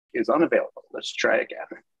is unavailable. Let's try again.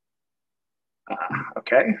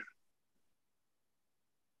 Okay.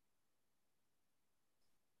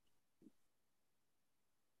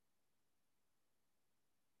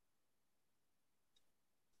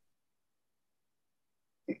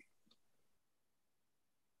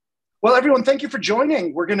 Well, everyone, thank you for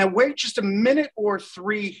joining. We're going to wait just a minute or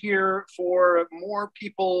three here for more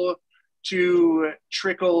people to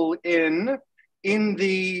trickle in. In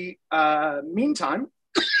the meantime,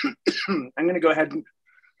 I'm going to go ahead and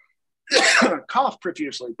cough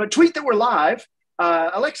profusely, but tweet that we're live.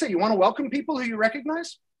 Alexei, you want to welcome people who you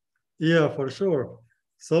recognize? Yeah, for sure.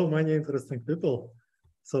 So many interesting people.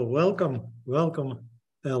 So welcome,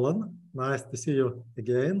 Ellen. Nice to see you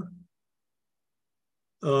again.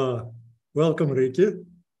 Welcome, Ricky.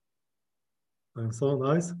 I'm so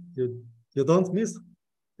nice. You don't miss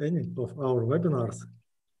any of our webinars.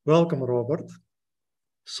 Welcome, Robert,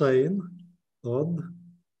 Shane, Todd,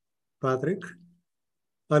 Patrick,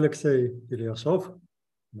 Alexei Ilyashov.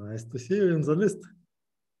 Nice to see you in the list.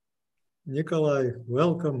 Nikolai,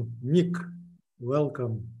 welcome. Nick,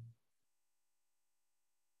 welcome.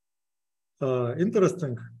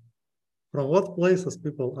 Interesting. From what places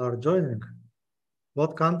people are joining?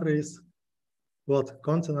 What countries? What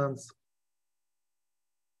continents?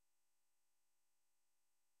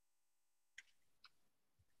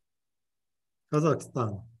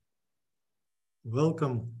 Kazakhstan.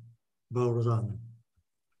 Welcome, Baurzhan.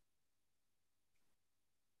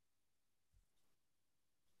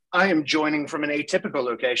 I am joining from an atypical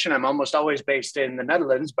location. I'm almost always based in the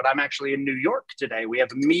Netherlands, but I'm actually in New York today. We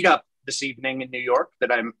have a meetup this evening in New York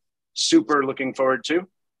that I'm super looking forward to.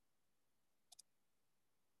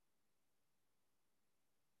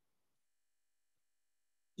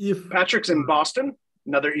 Patrick's in Boston,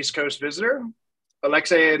 another East Coast visitor.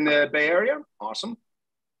 Alexei in the Bay Area, awesome.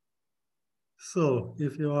 So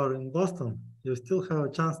if you are in Boston, you still have a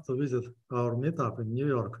chance to visit our meetup in New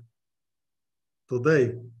York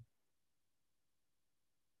today.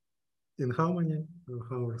 In how many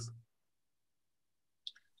hours?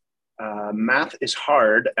 Math is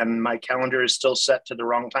hard, and my calendar is still set to the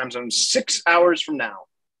wrong time zone. 6 hours from now.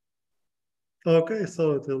 Okay,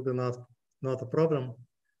 so it will be not a problem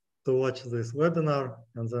to watch this webinar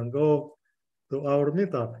and then go to our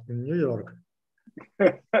meetup in New York.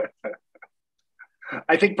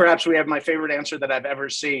 I think perhaps we have my favorite answer that I've ever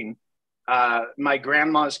seen. My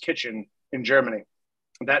grandma's kitchen in Germany.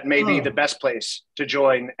 That may be the best place to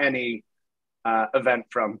join any event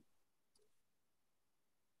from.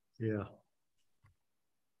 Yeah.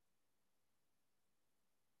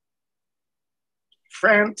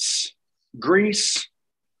 France, Greece,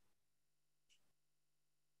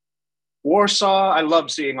 Warsaw. I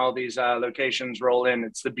love seeing all these locations roll in.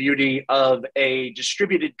 It's the beauty of a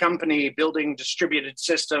distributed company building distributed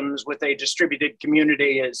systems with a distributed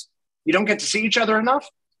community is you don't get to see each other enough,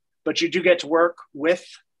 but you do get to work with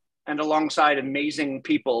and alongside amazing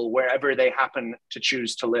people wherever they happen to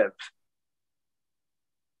choose to live.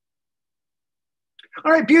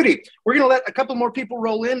 All right, beauty. We're going to let a couple more people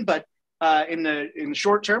roll in, but in the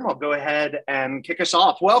short term, I'll go ahead and kick us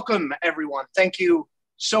off. Welcome, everyone. Thank you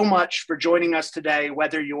so much for joining us today,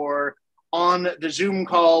 whether you're on the Zoom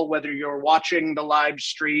call, whether you're watching the live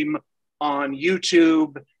stream on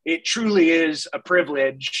YouTube. It truly is a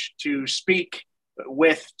privilege to speak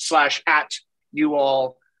with/at you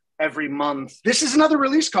all every month. This is another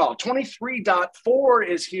release call. 23.4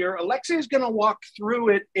 is here. Alexei is going to walk through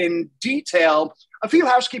it in detail. A few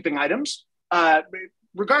housekeeping items.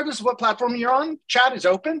 Regardless of what platform you're on, chat is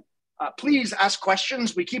open. Please ask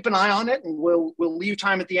questions. We keep an eye on it, and we'll leave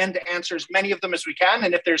time at the end to answer as many of them as we can.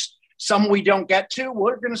 And if there's some we don't get to,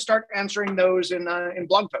 we're going to start answering those in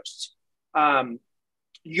blog posts.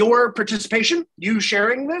 Your participation, you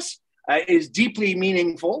sharing this, is deeply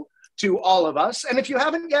meaningful to all of us. And if you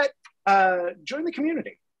haven't yet, join the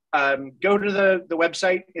community. Go to the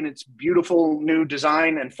website in its beautiful new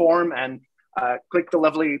design and form, and click the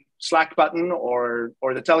lovely Slack button or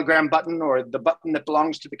the Telegram button or the button that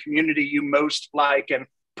belongs to the community you most like and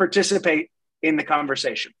participate in the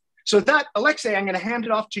conversation. So with that, Alexei, I'm going to hand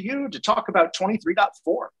it off to you to talk about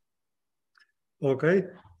 23.4. Okay,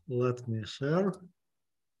 let me share.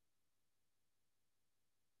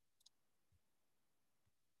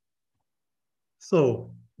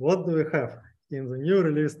 So what do we have in the new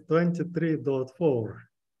release 23.4?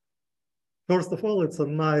 First of all, it's a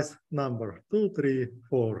nice number, 2, 3,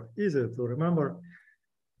 4, easy to remember.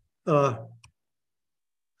 So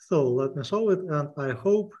let me show it, and I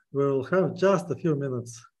hope we will have just a few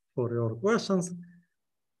minutes for your questions.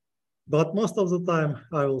 But most of the time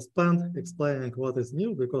I will spend explaining what is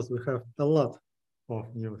new because we have a lot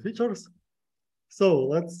of new features. So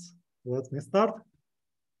let me start.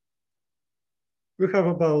 We have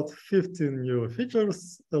about 15 new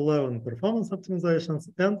features, 11 performance optimizations,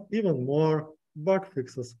 and even more bug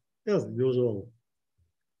fixes as usual.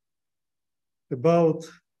 About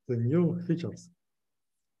the new features.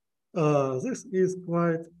 This is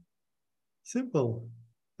quite simple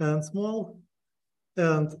and small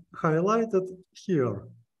and highlighted here.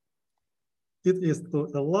 It is to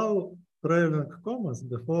allow trailing commas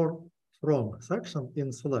before from section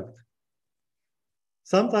in select.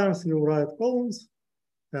 Sometimes you write columns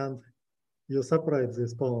and you separate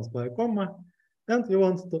these columns by comma, and you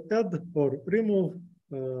want to add or remove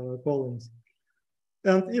columns.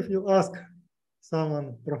 And if you ask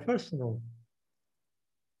someone professional,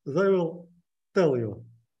 they will tell you,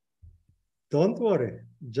 don't worry,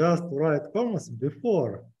 just write commas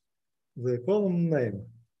before the column name,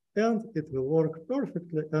 and it will work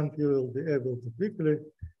perfectly, and you will be able to quickly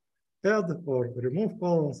add or remove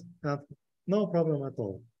columns, and no problem at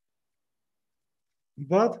all.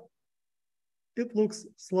 But it looks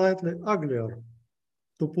slightly uglier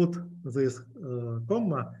to put this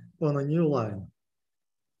comma on a new line.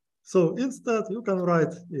 So instead, you can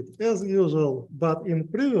write it as usual, but in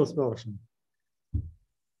previous version,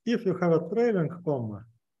 if you have a trailing comma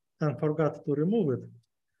and forgot to remove it,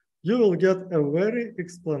 you will get a very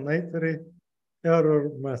explanatory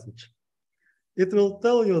error message. It will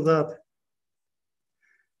tell you that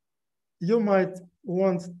you might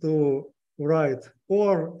want to write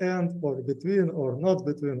or, and, or between, or not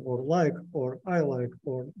between, or like, or I like,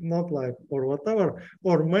 or not like, or whatever.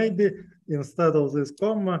 Or maybe instead of this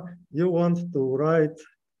comma, you want to write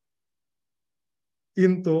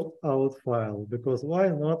into out file, because why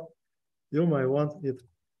not? You might want it.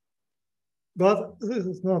 But this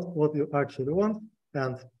is not what you actually want.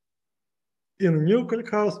 And in new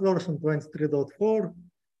ClickHouse version 23.4,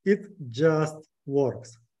 it just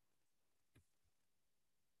works.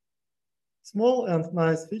 Small and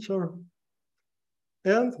nice feature,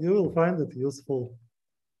 and you will find it useful.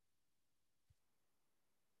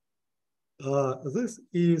 This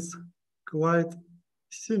is quite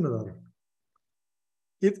similar.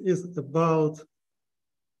 It is about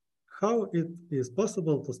how it is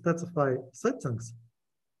possible to specify settings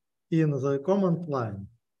in the command line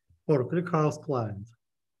for ClickHouse client.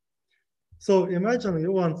 So imagine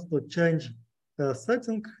you want to change a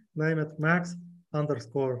setting, name it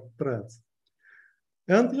max_threads.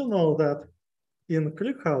 And you know that in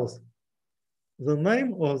ClickHouse, the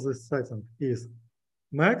name of this setting is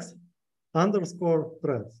max_threads,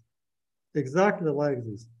 exactly like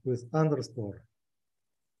this with underscore.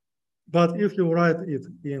 But if you write it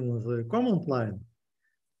in the command line,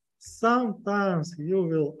 sometimes you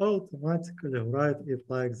will automatically write it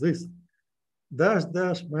like this,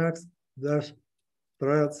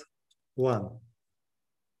 --max_threads1.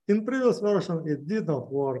 In previous version, it did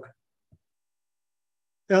not work.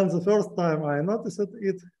 And the first time I noticed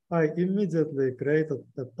it, I immediately created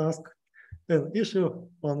a task, an issue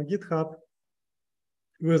on GitHub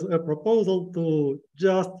with a proposal to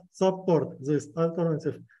just support this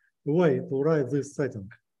alternative way to write this setting.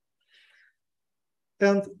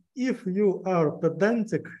 And if you are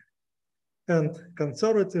pedantic and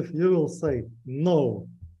conservative, you will say, no,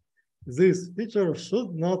 this feature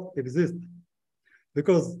should not exist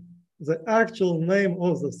because the actual name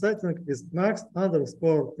of the setting is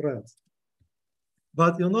max_threads.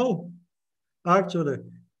 But you know, actually,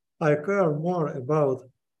 I care more about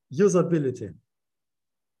usability,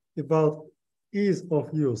 about ease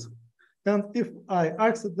of use. And if I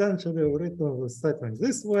accidentally written the setting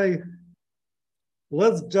this way,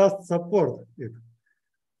 let's just support it.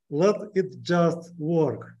 Let it just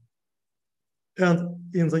work. And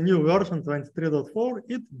in the new version 23.4,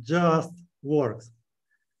 it just works.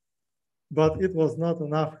 But it was not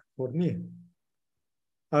enough for me.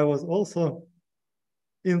 I was also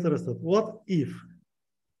interested, what if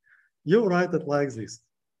you write it like this,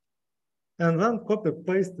 and then copy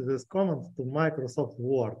paste this comment to Microsoft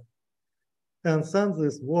Word, and send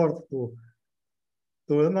this word to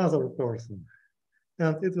another person,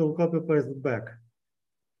 and it will copy paste it back.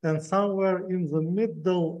 And somewhere in the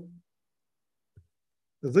middle,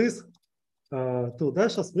 these two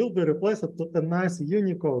dashes will be replaced to a nice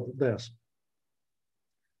Unicode dash.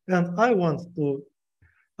 And I want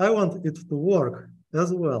it to work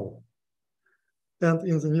as well. And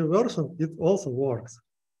in the new version, it also works.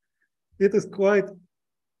 It is quite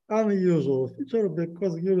unusual feature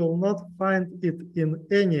because you will not find it in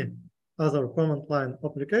any other command line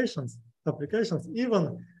applications,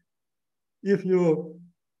 even if you,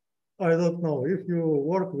 I don't know, if you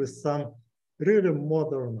work with some really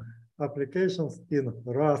modern applications in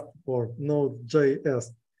Rust or Node.js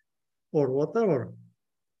or whatever,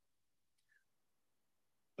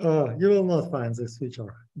 you will not find this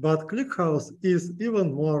feature. But ClickHouse is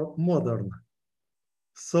even more modern.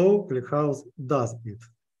 So ClickHouse does it.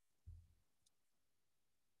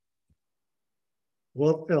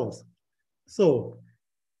 What else? So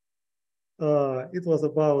it was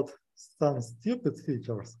about some stupid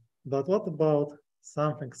features, but what about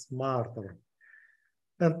something smarter?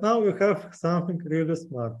 And now we have something really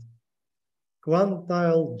smart.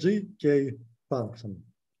 quantileGK function.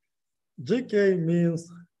 GK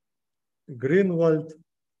means Greenwald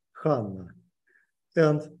Hanna,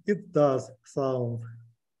 and it does sound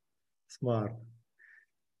smart.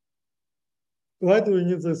 Why do we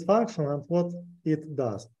need this function and what it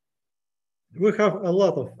does? We have a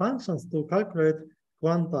lot of functions to calculate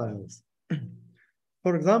quantiles.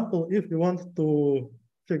 For example, if you want to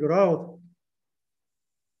figure out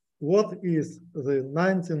what is the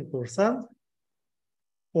 19%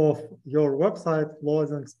 of your website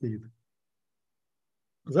loading speed,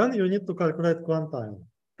 then you need to calculate quantile.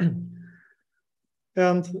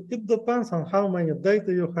 And it depends on how many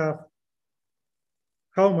data you have,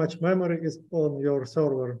 how much memory is on your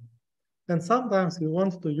server. And sometimes you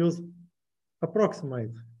want to use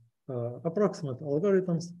approximate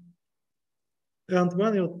algorithms. And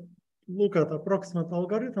when you look at approximate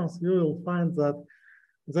algorithms, you will find that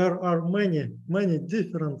there are many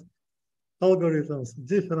different algorithms,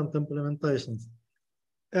 different implementations.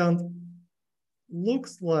 And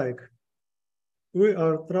looks like we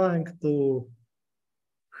are trying to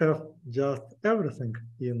have just everything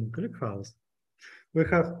in ClickHouse. We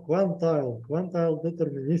have quantile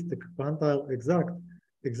deterministic, quantile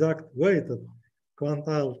exact weighted,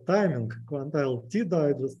 quantile timing, quantile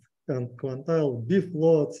t-digest, and quantile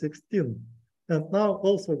bfloat 16, and now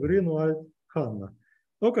also Greenwald Hanna.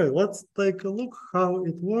 Okay, let's take a look how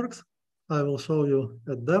it works. I will show you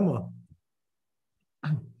a demo.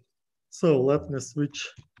 So let me switch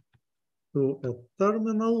to a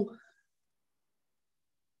terminal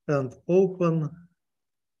and open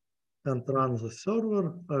and run the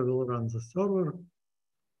server. I will run the server.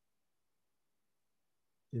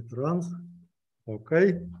 It runs.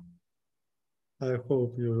 Okay. I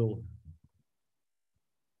hope you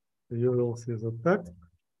will see the text.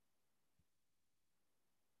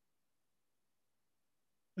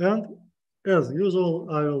 And as usual,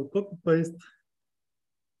 I will copy paste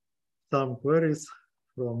some queries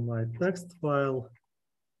from my text file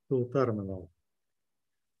to terminal.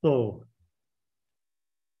 So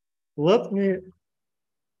let me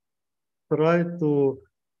try to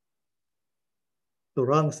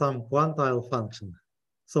run some quantile function.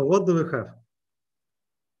 So what do we have?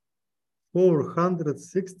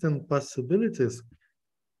 416 possibilities.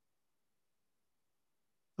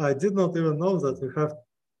 I did not even know that we have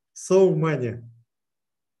so many.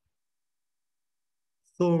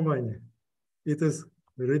 So many. It is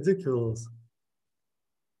ridiculous.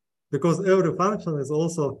 Because every function is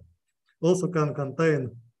also can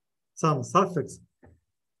contain some suffix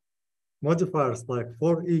modifiers like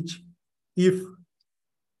for each, if,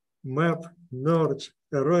 map, merge,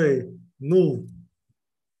 array, null.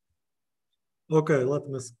 Okay, let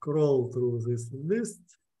me scroll through this list.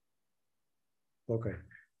 Okay.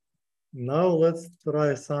 Now let's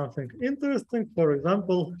try something interesting. For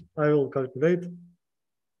example, I will calculate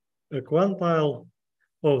a quantile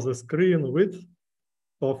of the screen width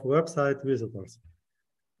of website visitors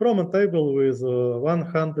from a table with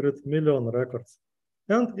 100 million records.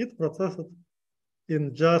 And it processed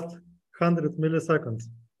in just 100 milliseconds.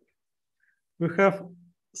 We have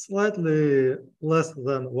slightly less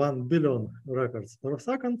than 1 billion records per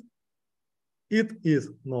second. It is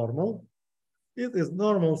normal. It is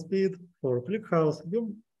normal speed for ClickHouse.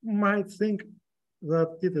 You might think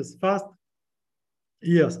that it is fast.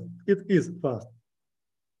 Yes, it is fast.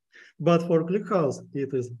 But for ClickHouse,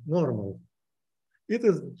 it is normal. It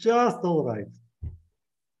is just all right.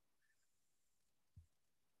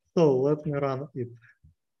 So let me run it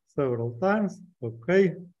several times.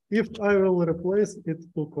 Okay. If I will replace it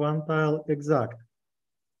to quantile exact,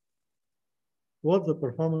 what the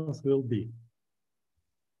performance will be?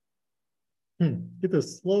 It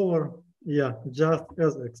is slower. Yeah, just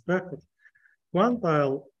as expected.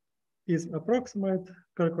 Quantile is approximate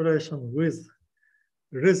calculation with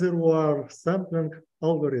reservoir sampling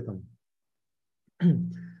algorithm.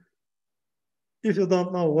 If you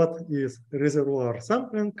don't know what is reservoir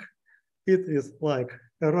sampling, it is like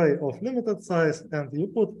array of limited size, and you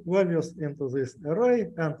put values into this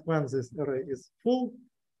array, and when this array is full,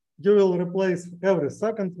 you will replace every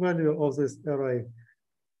second value of this array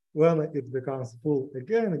When it becomes full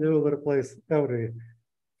again, you will replace every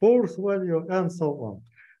fourth value and so on.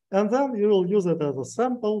 And then you will use it as a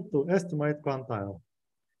sample to estimate quantile.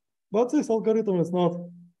 But this algorithm is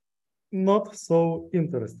not so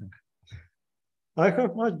interesting. I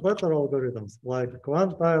have much better algorithms like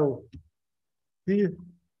quantileGK.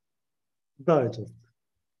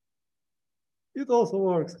 It also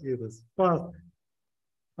works, it is fast.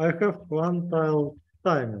 I have quantile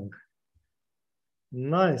timing.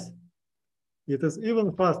 Nice. It is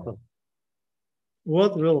even faster.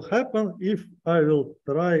 What will happen if I will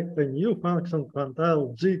try a new function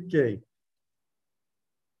quantileGK?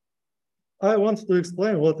 I want to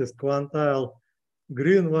explain what is quantile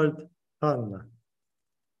Greenwald Hanna,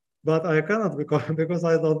 but I cannot because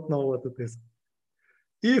I don't know what it is.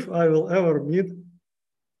 If I will ever meet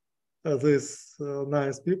these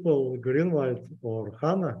nice people, Greenwald or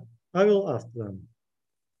Hanna, I will ask them.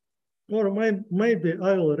 Or maybe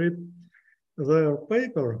I will read their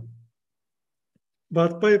paper,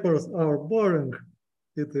 but papers are boring.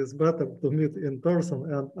 It is better to meet in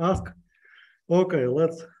person and ask. Okay,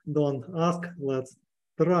 let's don't ask, let's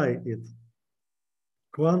try it.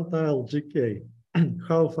 quantileGK,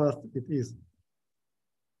 how fast it is.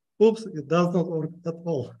 Oops, it does not work at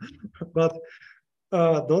all. But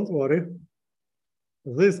don't worry.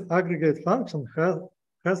 This aggregate function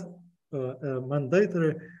has a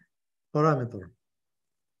mandatory parameter,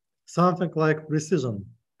 something like precision.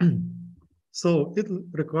 So it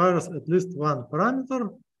requires at least one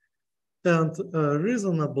parameter, and a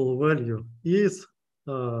reasonable value is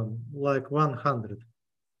like 100.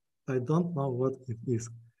 I don't know what it is.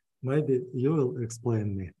 Maybe you will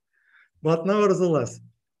explain me. But nevertheless,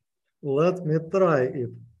 let me try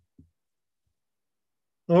it.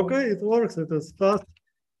 Okay, it works, it is fast.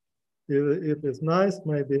 It is nice,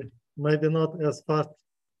 maybe not as fast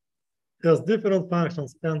as different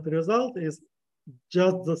functions, and the result is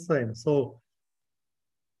just the same. So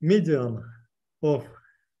median of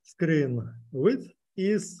screen width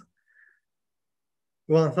is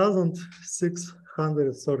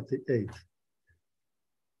 1638.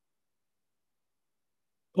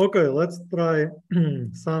 Okay, let's try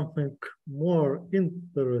something more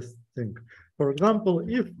interesting. For example,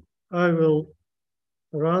 if I will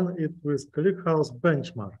run it with ClickHouse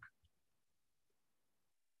benchmark.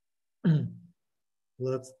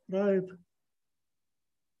 Let's try it.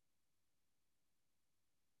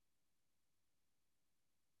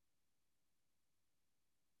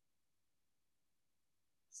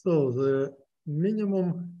 So the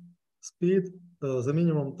minimum speed, the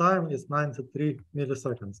minimum time is 93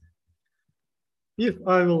 milliseconds. If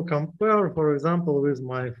I will compare, for example, with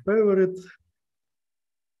my favorite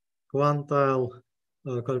quantile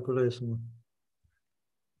calculation,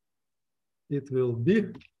 it will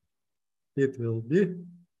be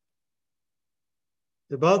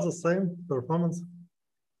about the same performance,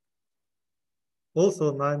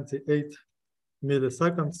 also 98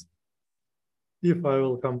 milliseconds. If I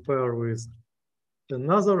will compare with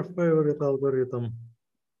another favorite algorithm,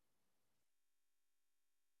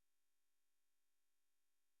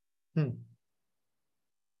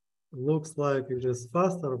 looks like it is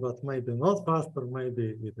faster, but maybe not faster,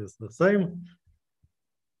 maybe it is the same.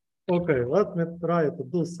 Okay, let me try to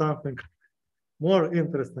do something more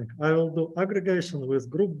interesting. I will do aggregation with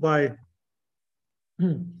group by,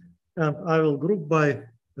 and I will group by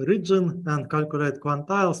region and calculate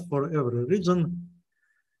quantiles for every region.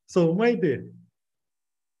 So maybe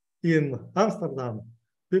in Amsterdam,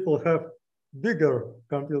 people have bigger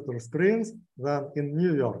computer screens than in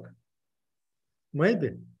New York.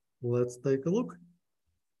 Maybe. Let's take a look.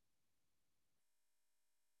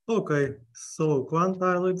 Okay, so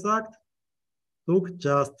quantileExact took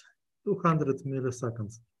just 200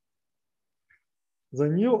 milliseconds. The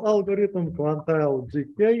new algorithm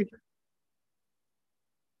quantileGK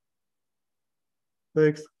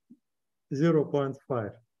takes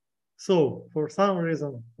 0.5. So for some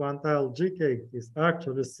reason, quantileGK is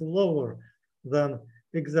actually slower than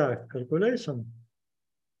exact calculation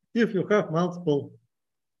if you have multiple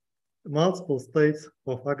states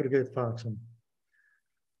of aggregate function.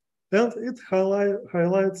 And it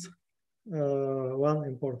highlights one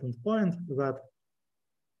important point, that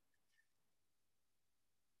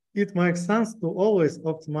it makes sense to always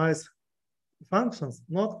optimize functions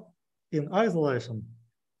not in isolation,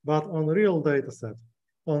 but on real data set,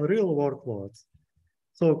 on real workloads.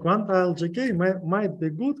 So quantileGK might be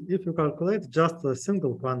good if you calculate just a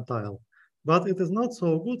single quantile, but it is not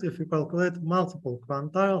so good if you calculate multiple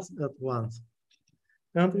quantiles at once.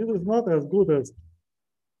 And it is not as good as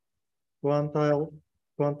quantile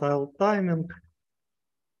timing.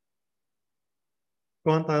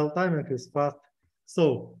 quantile timing is fast.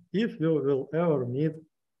 So if you will ever meet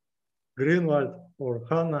Greenwald or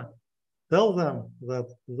Hannah, tell them that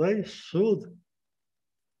they should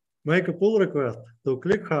make a pull request to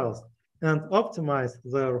ClickHouse and optimize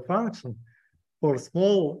their function for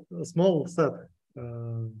small set,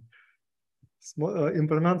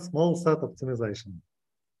 implement small set optimization.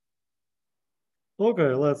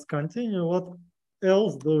 Okay, let's continue. What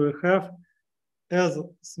else do we have as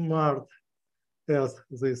smart as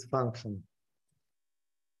this function?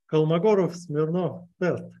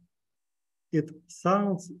 KolmogorovSmirnovTest. It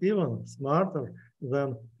sounds even smarter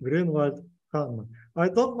than Greenwald-Hannah. I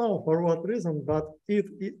don't know for what reason, but it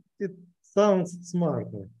sounds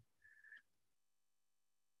smarter.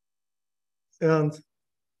 And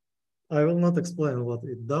I will not explain what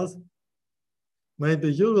it does.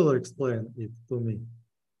 Maybe you will explain it to me.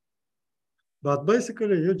 But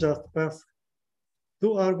basically, you just pass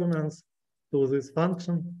 2 arguments to this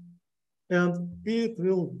function, and it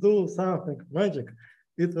will do something magic.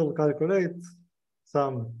 It will calculate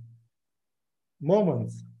some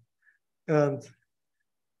moments, and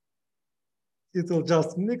it will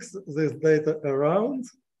just mix this data around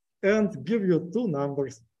and give you 2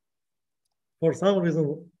 numbers. For some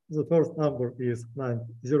reason, the first number is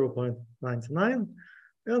 0.99,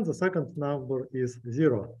 and the second number is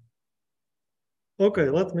 0. Okay,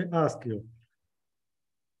 let me ask you,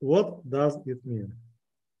 what does it mean?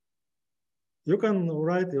 You can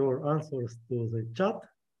write your answers to the chat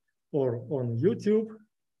or on YouTube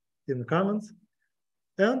in comments.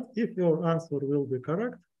 And if your answer will be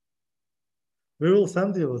correct, we will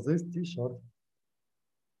send you this t-shirt.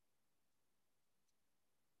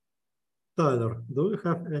 Tyler, do you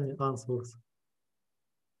have any answers?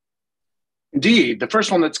 Indeed. The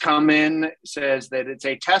first one that's come in says that it's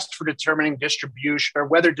a test for determining distribution or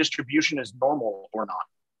whether distribution is normal or not.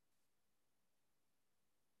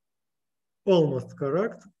 Almost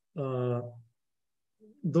correct. Do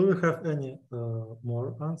you have any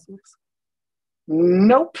more answers?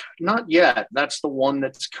 Nope, not yet. That's the one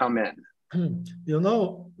that's come in. You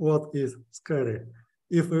know what is scary?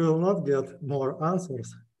 If we will not get more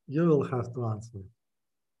answers, you will have to answer.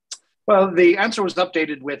 Well, the answer was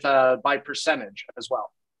updated with by percentage as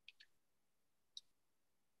well.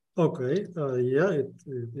 Okay, yeah,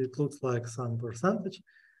 it looks like some percentage,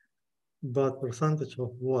 but percentage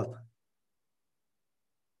of what?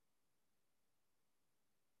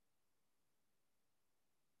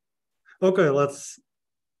 Okay, let's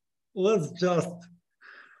just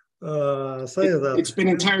say that it's been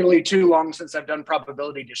entirely too long since I've done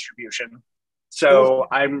probability distribution, so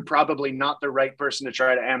I'm probably not the right person to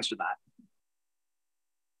try to answer that.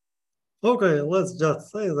 Okay, let's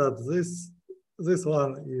just say that this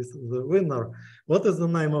one is the winner. What is the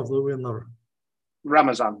name of the winner?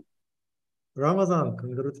 Ramazan. Ramazan,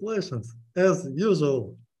 congratulations. As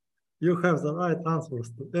usual, you have the right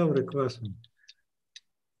answers to every question.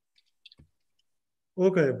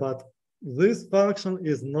 Okay, but this function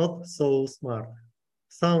is not so smart.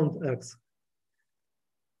 SOUNDEX.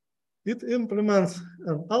 It implements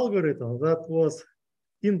an algorithm that was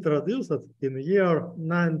introduced in year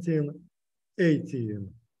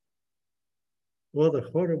 1918. What a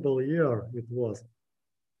horrible year it was.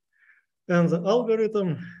 And the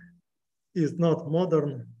algorithm is not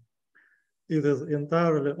modern. It is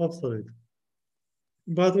entirely obsolete.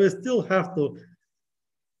 But we still have to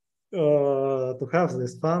have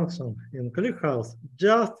this function in ClickHouse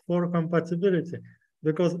just for compatibility,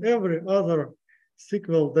 because every other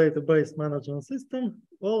SQL database management system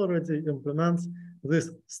already implements this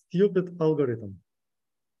stupid algorithm.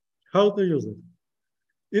 How to use it?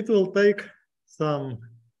 It will take some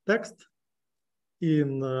text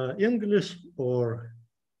in English or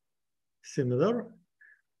similar,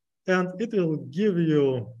 and it will give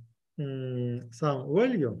you some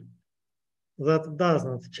value that does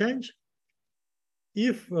not change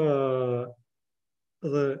if the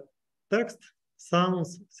text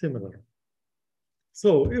sounds similar.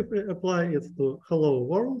 So if we apply it to hello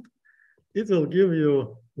world, it will give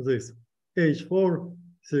you this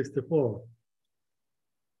H464.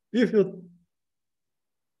 If you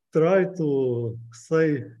try to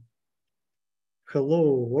say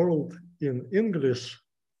hello world in English,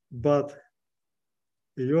 but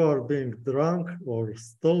you are being drunk or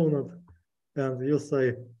stoned, and you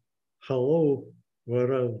say hello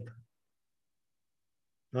world.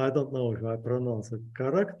 I don't know if I pronounce it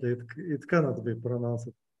correctly. It cannot be pronounced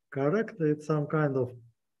correctly. It's some kind of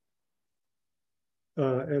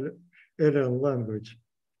alien language.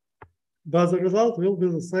 But the result will be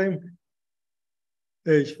the same,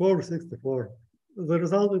 H464. The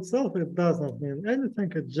result itself, it does not mean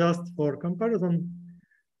anything. It's just for comparison.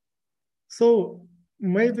 So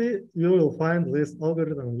maybe you will find this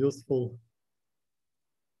algorithm useful.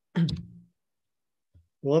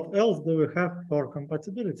 What else do we have for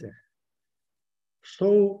compatibility?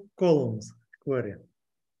 Show columns query.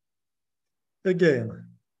 Again,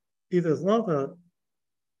 it is not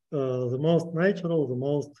the most natural,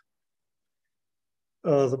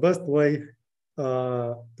 the best way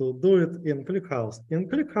to do it in ClickHouse. In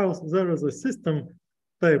ClickHouse, there is a system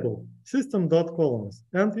table, system.columns,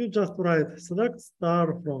 and you just write select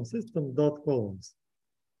star from system.columns.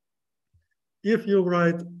 If you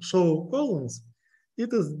write show columns,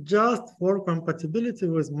 it is just for compatibility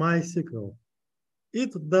with MySQL.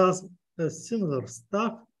 It does a similar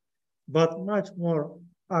stuff, but much more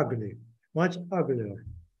ugly, much uglier.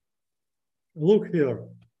 Look here.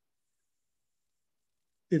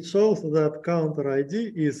 It shows that counter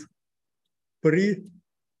ID is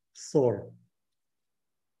pre-store.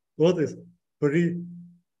 What is pre-store?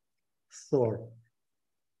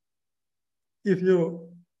 If you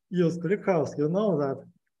use ClickHouse, you know that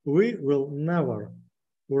we will never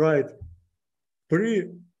write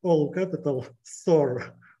pre all capital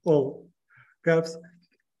store, all caps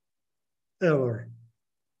ever.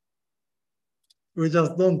 We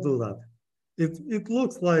just don't do that. It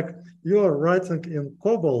looks like you are writing in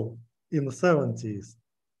COBOL in the 70s.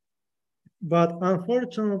 But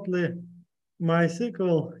unfortunately,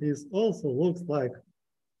 MySQL also looks like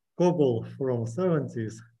COBOL from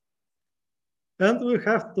 70s. And we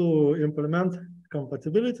have to implement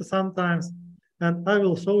compatibility sometimes. And I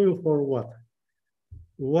will show you for what.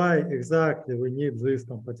 Why exactly we need this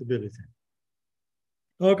compatibility.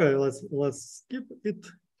 Okay, let's skip it.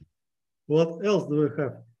 What else do we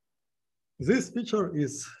have? This feature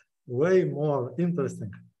is way more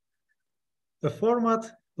interesting. A format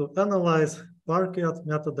to analyze Parquet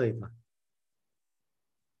metadata.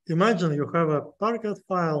 Imagine you have a Parquet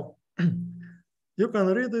file. You can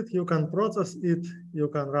read it, you can process it, you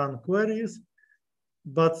can run queries,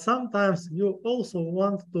 but sometimes you also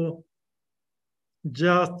want to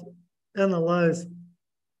just analyze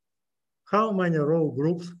how many row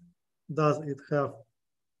groups does it have.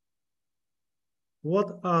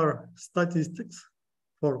 What are statistics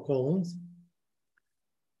for columns?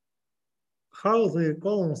 How the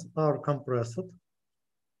columns are compressed?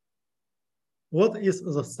 What is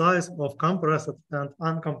the size of compressed and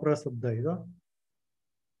uncompressed data?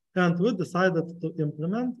 And we decided to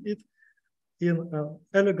implement it in an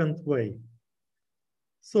elegant way.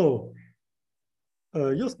 So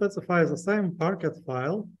you specify the same Parquet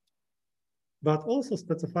file, but also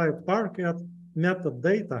specify Parquet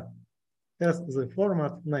metadata as the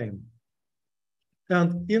format name.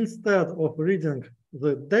 And instead of reading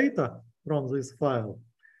the data from this file,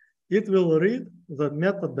 it will read the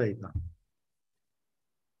metadata.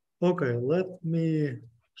 Okay, let me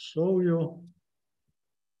show you.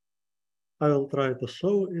 I will try to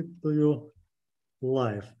show it to you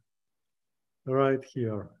live right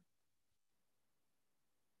here.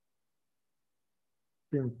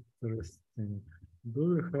 Interesting. Do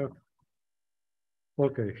we have?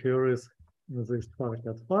 Okay, here is this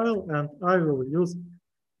Parquet file, and I will use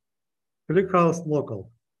ClickHouse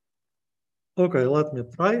local. Okay, let me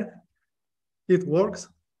try. It works,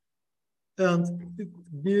 and it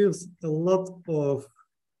gives a lot of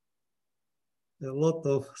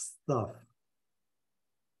stuff.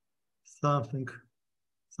 Something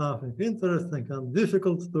interesting and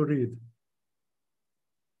difficult to read.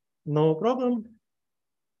 No problem.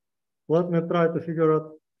 Let me try to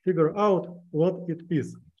figure out what it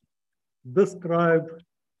is. Describe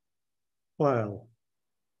file.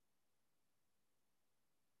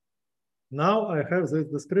 Now I have this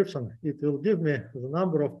description. It will give me the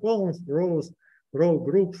number of columns, rows, row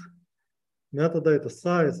groups, metadata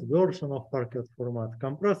size, version of Parquet format,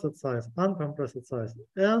 compressed size, uncompressed size,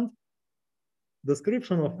 and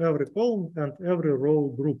description of every column and every row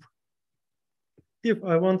group. If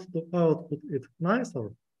I want to output it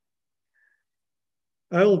nicer,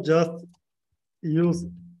 I will just use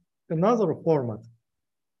another format,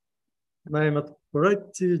 name it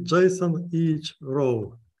pretty JSON each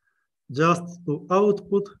row, just to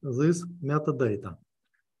output this metadata.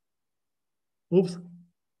 Oops,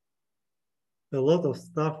 a lot of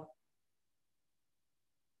stuff.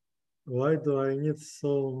 Why do I need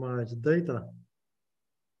so much data?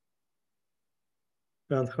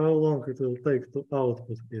 And how long it will take to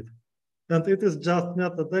output it? And it is just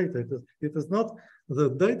metadata. It is not the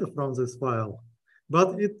data from this file,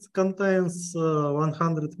 but it contains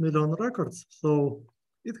 100 million records. So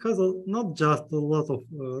it has not just a lot of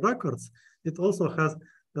records, it also has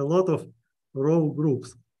a lot of row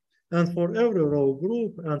groups. And for every row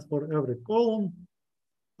group and for every column,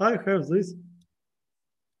 I have this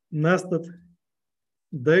nested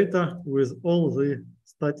data with all the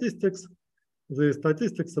statistics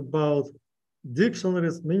about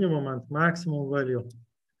dictionaries, minimum and maximum value.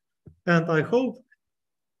 And I hope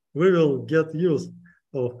we will get use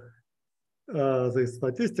of the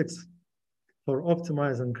statistics for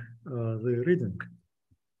optimizing the reading.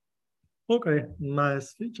 Okay,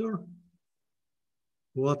 nice feature.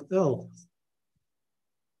 What else?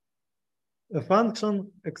 A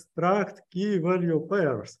function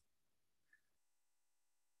extractKeyValuePairs.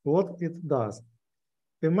 What it does?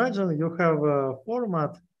 Imagine you have a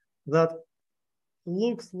format that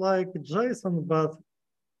looks like JSON but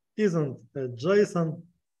isn't a JSON.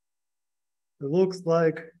 It looks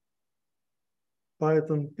like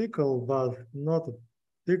Python pickle but not a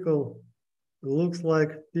pickle. It looks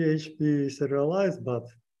like PHP serialized but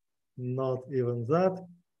not even that.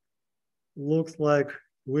 Looks like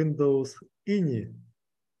Windows ini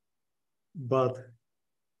but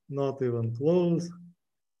not even close.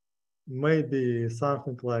 Maybe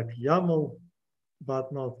something like YAML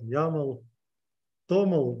but not YAML.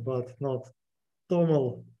 TOML but not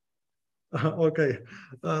TOML. Okay,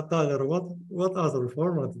 Tyler, what other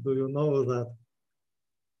formats do you know that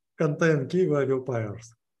contain key value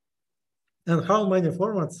pairs? And how many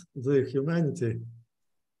formats the humanity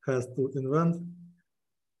has to invent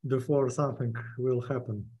before something will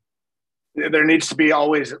happen? There needs to be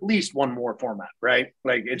always at least one more format, right?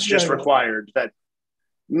 Like it's just required that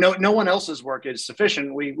no one else's work is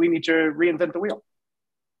sufficient. We need to reinvent the wheel.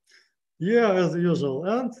 Yeah, as usual.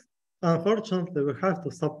 And unfortunately, we have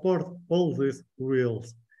to support all these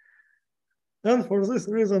wheels. And for this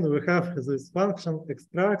reason, we have this function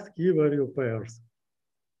extractKeyValuePairs.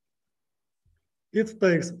 It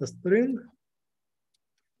takes a string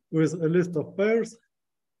with a list of pairs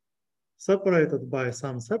separated by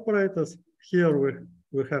some separators. Here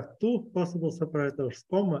we have two possible separators,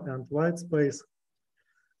 comma and white space.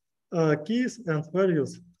 Keys and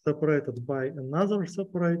values separated by another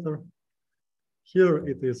separator. Here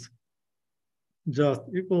it is just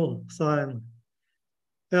equal sign.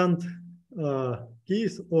 And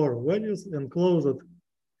keys or values enclosed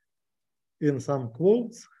in some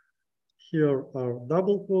quotes. Here are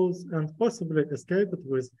double quotes and possibly escaped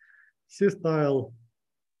with C-style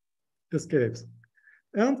escapes.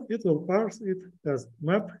 And it will parse it as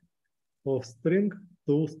map of string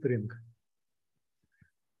to string.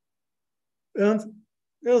 And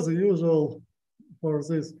as usual for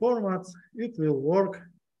these formats, it will work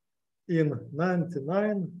in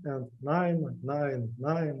 99 and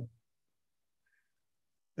 999,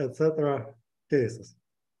 etc. cases.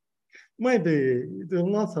 Maybe it will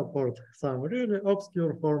not support some really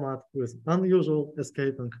obscure format with unusual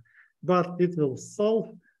escaping, but it will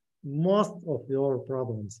solve most of your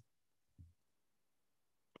problems.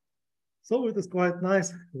 So it is quite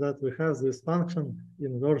nice that we have this function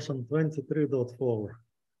in version 23.4.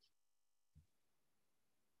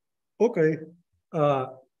 Okay,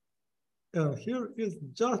 and here is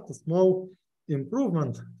just a small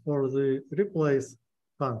improvement for the replace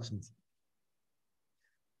functions.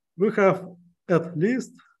 We have at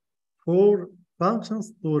least 4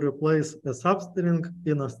 functions to replace a substring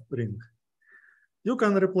in a string. You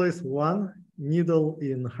can replace one needle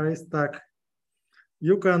in haystack.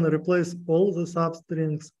 You can replace all the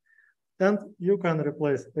substrings, and you can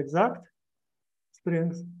replace exact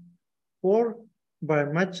strings or by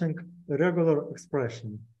matching a regular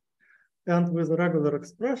expression. And with a regular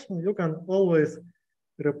expression, you can always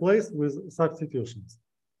replace with substitutions.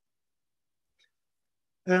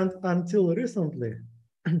 And until recently,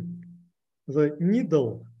 the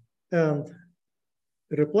needle and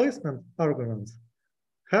replacement arguments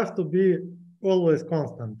have to be always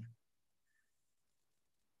constant.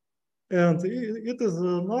 And it is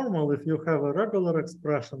normal if you have a regular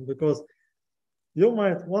expression, because you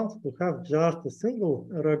might want to have just a single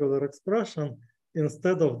regular expression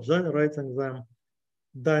instead of generating them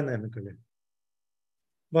dynamically.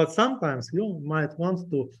 But sometimes you might want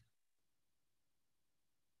to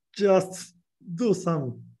just do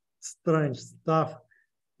some strange stuff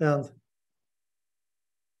and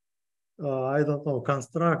I don't know,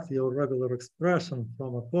 construct your regular expression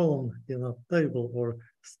from a column in a table, or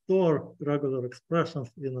store regular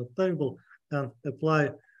expressions in a table and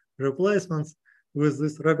apply replacements with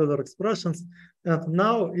these regular expressions. And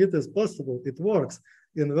now it is possible, it works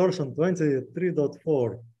in version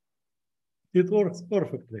 23.4. It works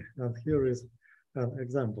perfectly. And here is an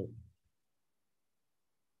example.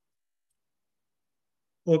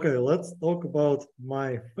 Okay, let's talk about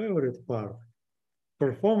my favorite part.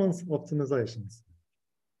 Performance optimizations.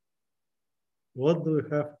 What do we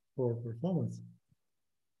have for performance?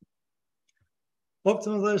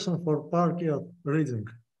 Optimization for Parquet reading.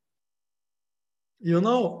 You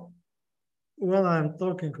know, when I'm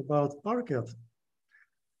talking about Parquet,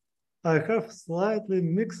 I have slightly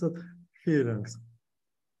mixed feelings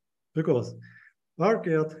because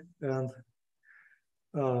Parquet and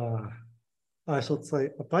I should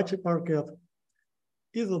say Apache Parquet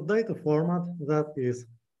is a data format that is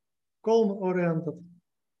column-oriented.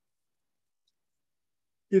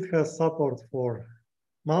 It has support for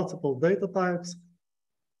multiple data types,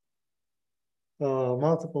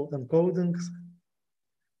 multiple encodings.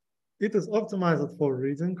 It is optimized for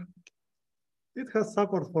reading. It has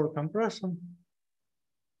support for compression.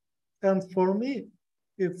 And for me,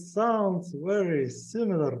 it sounds very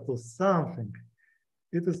similar to something.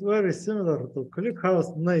 It is very similar to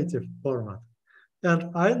ClickHouse native format.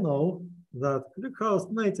 And I know that ClickHouse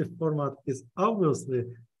native format is obviously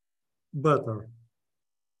better.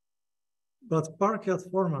 But Parquet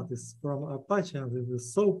format is from Apache and it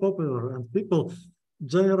is so popular and people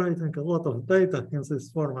generating a lot of data in this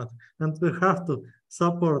format, and we have to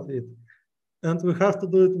support it. And we have to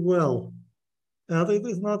do it well. And it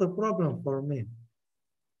is not a problem for me.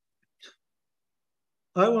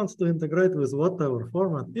 I want to integrate with whatever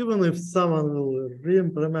format, even if someone will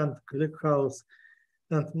re-implement ClickHouse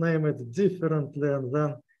and name it differently, and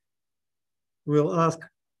then we'll ask,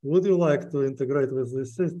 would you like to integrate with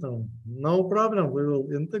this system? No problem, we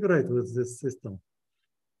will integrate with this system.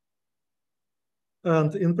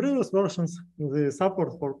 And in previous versions, the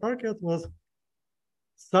support for Parquet was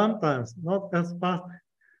sometimes not as fast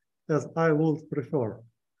as I would prefer.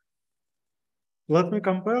 Let me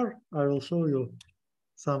compare. I will show you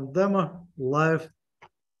some demo live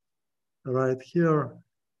right here.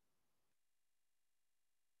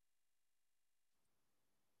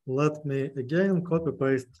 Let me again copy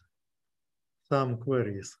paste some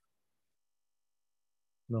queries.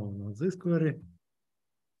 No, not this query,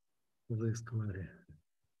 this query.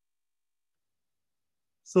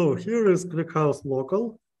 So here is ClickHouse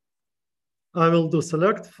local. I will do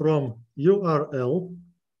select from URL,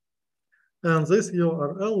 and this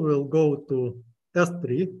URL will go to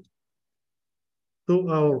S3, to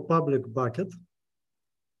our public bucket,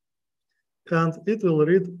 and it will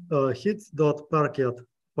read a hits.parquet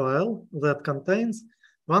file that contains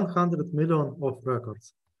 100 million of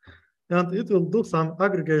records. And it will do some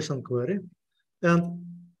aggregation query, and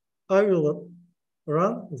I will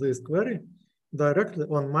run this query directly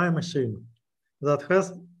on my machine that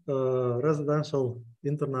has a residential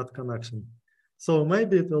internet connection. So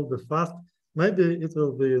maybe it will be fast, maybe it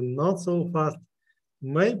will be not so fast,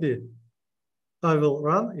 maybe I will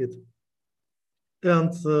run it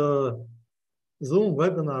and Zoom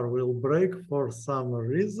webinar will break for some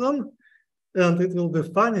reason and it will be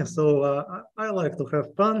funny. So I like to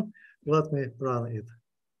have fun. Let me run it.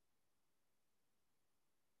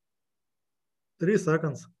 3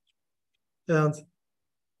 seconds. And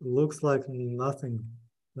looks like nothing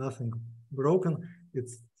broken. It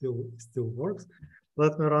still works.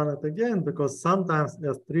 Let me run it again because sometimes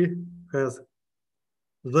S3 has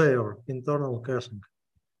their internal caching.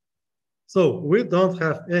 So we don't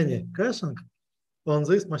have any caching on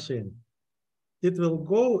this machine. It will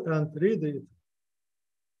go and read it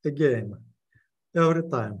again every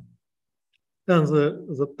time. And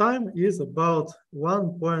the time is about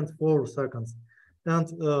 1.4 seconds. And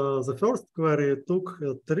the first query took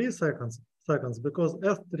 3 seconds because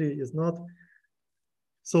S3 is not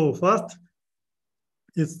so fast.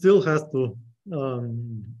 It still has to,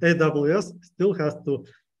 AWS still has to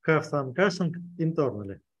have some caching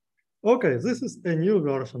internally. Okay, this is a new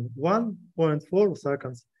version, 1.4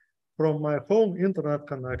 seconds from my home internet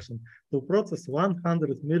connection to process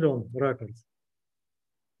 100 million records.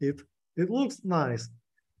 It looks nice,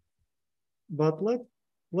 but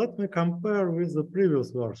let me compare with the previous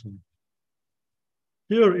version.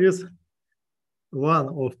 Here is one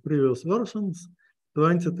of previous versions,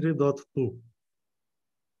 23.2.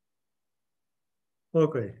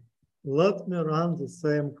 Okay, let me run the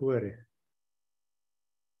same query.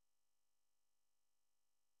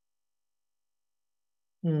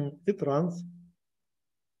 It runs.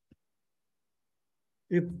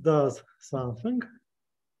 It does something.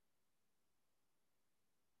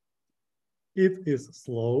 It is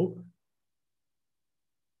slow.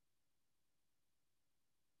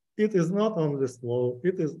 It is not only slow,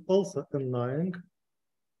 it is also annoying.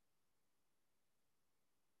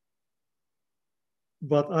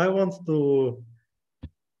 But I want to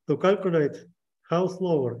calculate how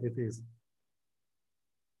slower it is.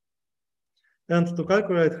 And to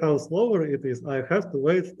calculate how slower it is, I have to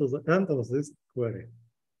wait to the end of this query.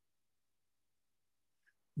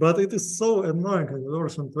 But it is so annoying in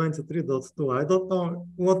version 23.2. I don't know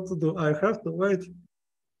what to do. I have to wait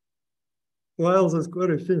while this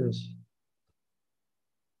query finishes.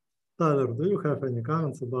 Tyler, do you have any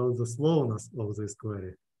comments about the slowness of this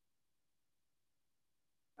query?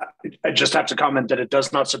 I just have to comment that it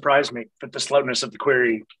does not surprise me that the slowness of the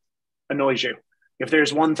query annoys you. If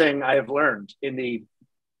there's one thing I have learned in the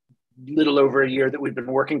little over a year that we've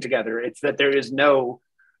been working together, it's that there is no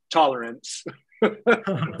tolerance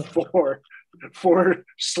for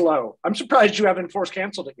slow. I'm surprised you haven't force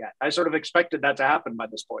canceled it yet. I sort of expected that to happen by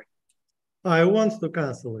this point. I want to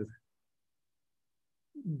cancel it,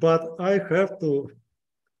 but I have to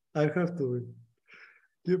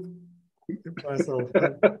keep myself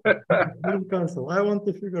cancel. I want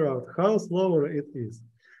to figure out how slower it is.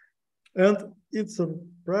 And it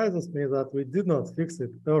surprises me that we did not fix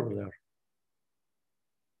it earlier.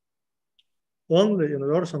 Only in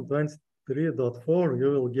version 23.4 you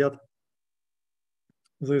will get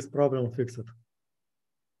this problem fixed.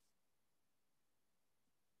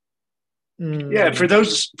 Yeah, for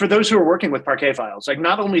those who are working with Parquet files, like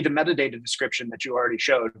not only the metadata description that you already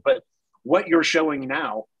showed, but what you're showing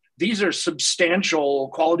now, these are substantial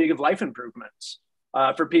quality of life improvements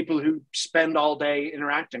for people who spend all day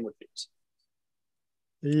interacting with these.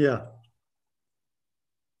 Yeah.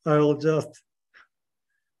 I will just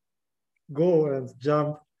go and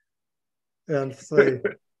jump and say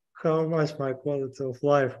how much my quality of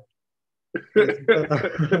life is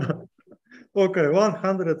better. Okay,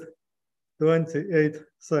 128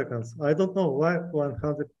 seconds. I don't know why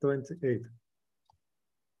 128.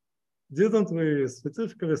 Didn't we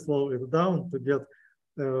specifically slow it down to get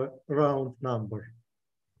a round number?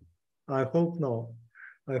 I hope no.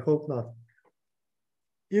 I hope not.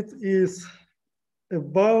 It is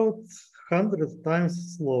about 100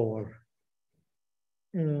 times slower.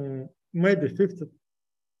 Maybe 50,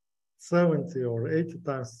 70 or 80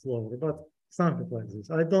 times slower, but something like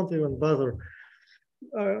this. I don't even bother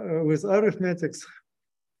with arithmetics.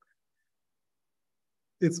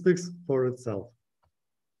 It speaks for itself.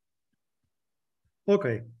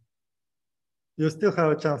 Okay. You still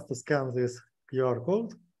have a chance to scan this QR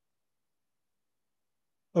code.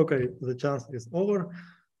 Okay, the chance is over.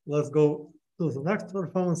 Let's go to the next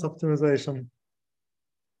performance optimization.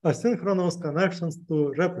 Asynchronous connections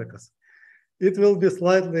to replicas. It will be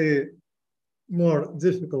slightly more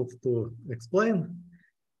difficult to explain.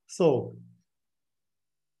 So,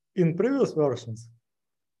 in previous versions,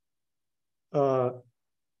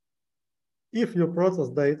 if you process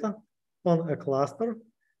data on a cluster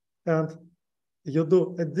and you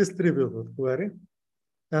do a distributed query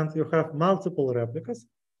and you have multiple replicas,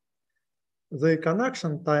 the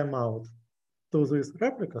connection timeout to these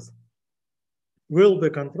replicas will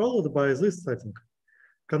be controlled by this setting.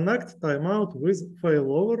 Connect timeout with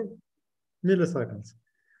failover milliseconds.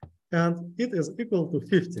 And it is equal to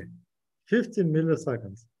 50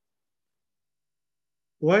 milliseconds.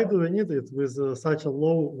 Why do we need it with such a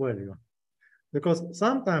low value? Because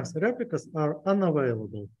sometimes replicas are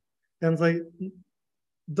unavailable and they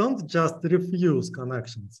don't just refuse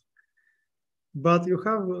connections, but you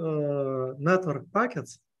have network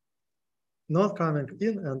packets not coming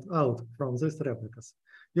in and out from these replicas.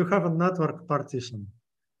 You have a network partition.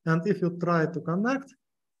 And if you try to connect,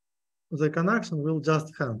 the connection will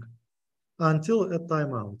just hang until a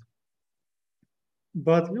timeout.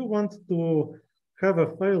 But you want to have a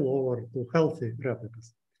failover to healthy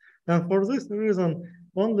replicas. And for this reason,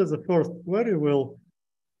 only the first query will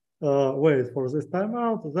wait for this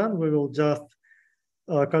timeout. Then we will just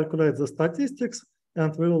calculate the statistics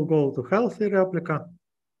and we will go to healthy replica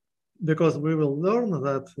because we will learn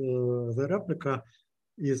that the replica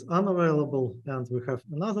is unavailable and we have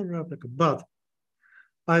another replica. But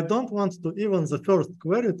I don't want to even the first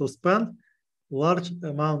query to spend large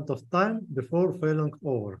amount of time before failing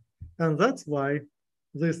over. And that's why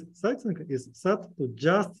this setting is set to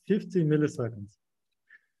just 50 milliseconds.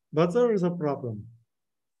 But there is a problem.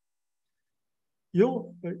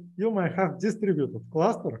 You might have distributed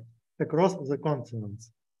cluster across the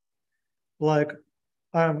continents. Like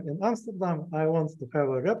I'm in Amsterdam, I want to have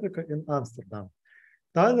a replica in Amsterdam.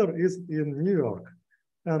 Tyler is in New York,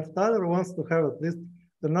 and Tyler wants to have at least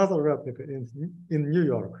another replica in New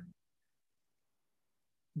York.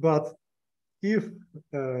 But if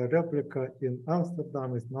a replica in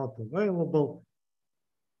Amsterdam is not available,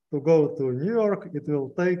 to go to New York, it will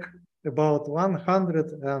take about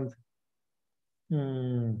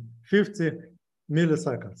 150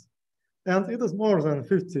 milliseconds. And it is more than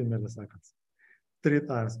 50 milliseconds, 3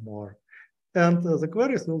 times more. And the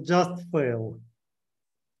queries will just fail.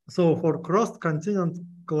 So for cross-continent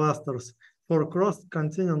clusters, for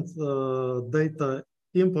cross-continent data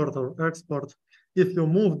import or export, if you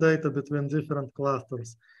move data between different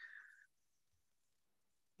clusters,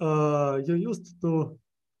 you used to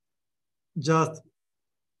just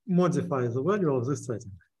modify the value of this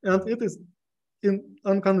setting. And it is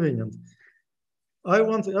inconvenient. I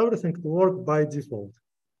want everything to work by default.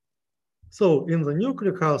 So in the new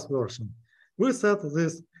ClickHouse version, we set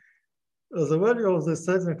this the value of this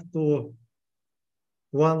setting to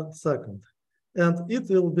 1 second. And it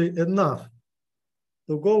will be enough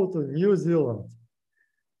to go to New Zealand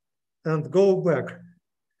and go back.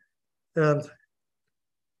 And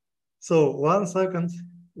so 1 second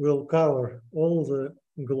will cover all the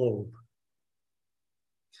globe.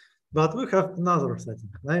 But we have another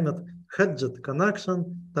setting, named hedged connection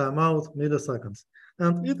timeout milliseconds.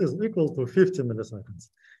 And it is equal to 50 milliseconds.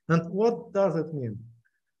 And what does it mean?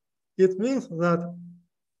 It means that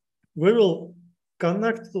we will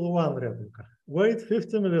connect to one replica, wait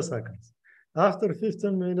 50 milliseconds. After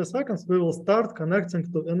 15 milliseconds, we will start connecting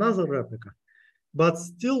to another replica, but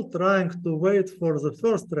still trying to wait for the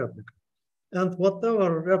first replica. And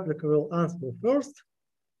whatever replica will answer first,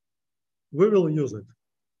 we will use it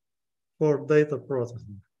for data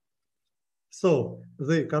processing. So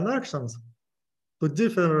the connections to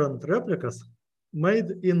different replicas made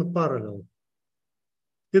in parallel.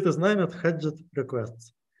 It is named hedged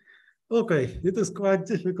requests. Okay, it is quite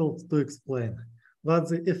difficult to explain, but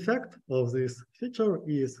the effect of this feature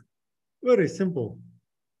is very simple.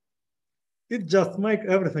 It just makes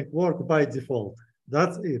everything work by default.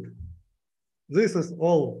 That's it. This is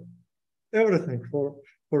all, everything for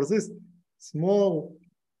this small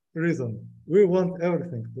reason. We want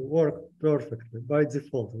everything to work perfectly by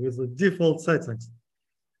default with the default settings,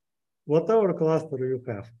 whatever cluster you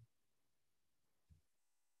have.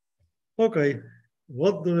 Okay,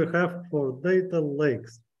 what do we have for data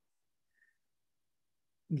lakes?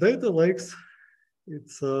 Data lakes,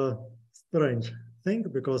 it's a strange thing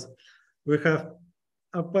because we have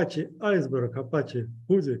Apache Iceberg, Apache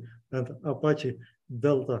Hudi, and Apache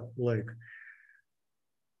Delta Lake.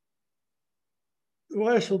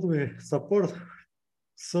 Why should we support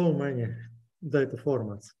so many data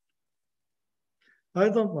formats? I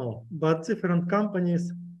don't know, but different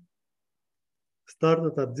companies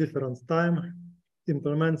started at different time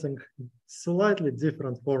implementing slightly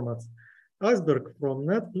different formats. Iceberg from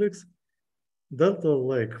Netflix, Delta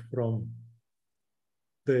Lake from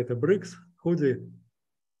Databricks, Hudi,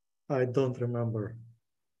 I don't remember.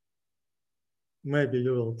 Maybe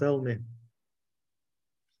you will tell me.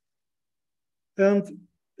 And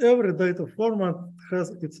every data format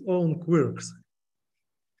has its own quirks,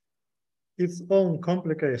 its own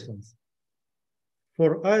complications.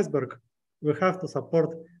 For Iceberg, we have to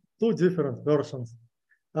support 2 different versions,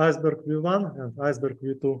 Iceberg v1 and Iceberg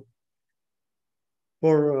v2.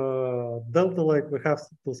 For Delta Lake, we have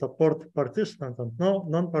to support partitioned and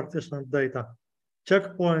non-partitioned data,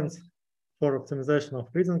 checkpoints for optimization of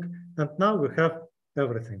reading, and now we have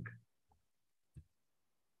everything.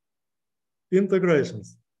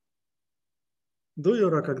 Integrations. Do you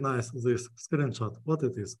recognize this screenshot? What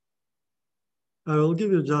it is? I will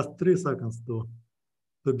give you just 3 seconds to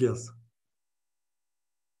guess.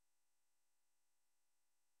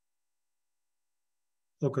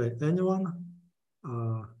 Okay, anyone?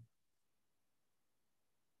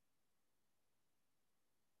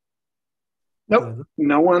 Nope,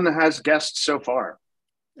 no one has guessed so far.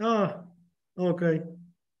 Okay.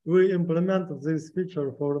 We implemented this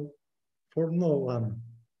feature for no one.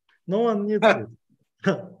 No one needs it.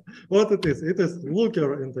 What it is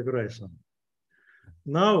Looker integration.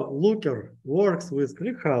 Now Looker works with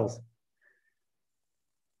ClickHouse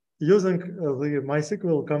using the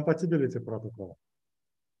MySQL compatibility protocol.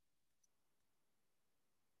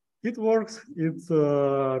 It works, it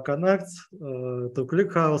connects to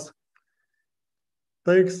ClickHouse,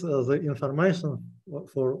 takes the information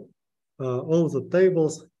for all the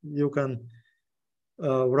tables. You can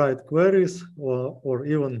write queries or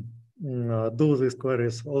even do these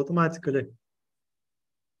queries automatically.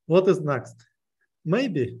 What is next?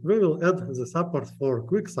 Maybe we will add the support for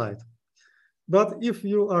QuickSight. But if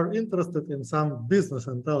you are interested in some business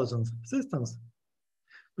intelligence systems,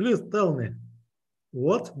 please tell me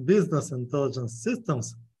what business intelligence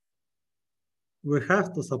systems we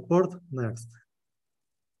have to support next.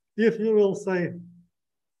 If you will say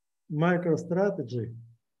MicroStrategy,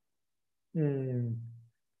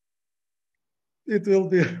 it will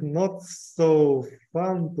be not so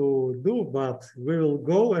fun to do, but we will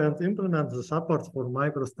go and implement the support for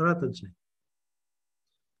MicroStrategy.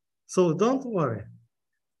 So don't worry.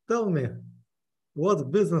 Tell me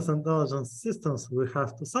what business intelligence systems we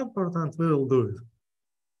have to support, and we will do it.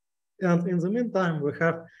 And in the meantime, we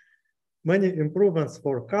have many improvements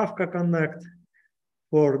for Kafka Connect,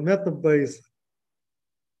 for Metabase,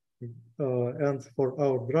 and for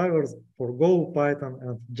our drivers for Go, Python,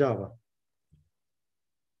 and Java.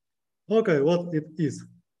 Okay, what it is?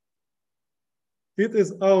 It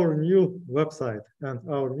is our new website, and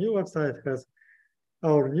our new website has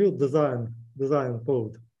our new design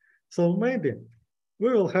code. So maybe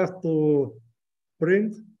we will have to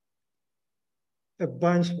print a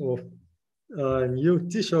bunch of new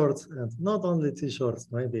t-shirts, and not only t-shirts,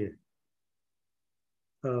 maybe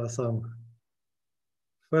some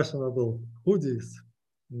fashionable hoodies,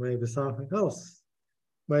 maybe something else,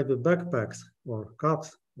 maybe backpacks or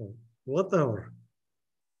cups or whatever.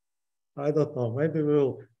 I don't know. Maybe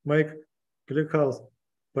we'll make ClickHouse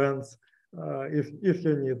pens if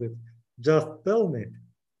you need it. Just tell me.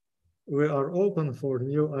 We are open for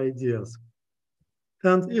new ideas.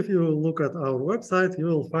 And if you look at our website, you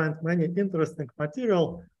will find many interesting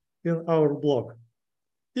material in our blog.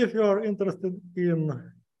 If you are interested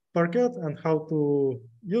in Parquet and how to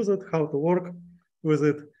use it, how to work with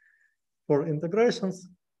it for integrations,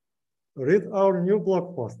 read our new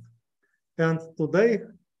blog post. And today,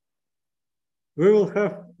 we will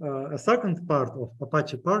have a second part of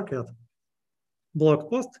Apache Parquet blog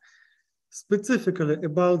post specifically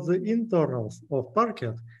about the internals of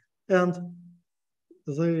Parquet and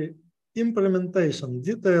the implementation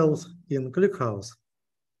details in ClickHouse.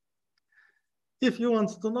 If you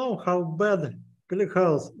want to know how bad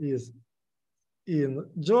ClickHouse is in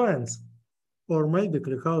joins, or maybe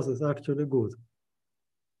ClickHouse is actually good,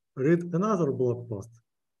 read another blog post.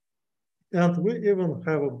 And we even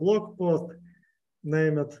have a blog post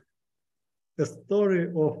named A Story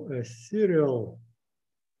of a Serial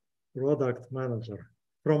Product Manager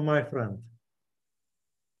from my friend.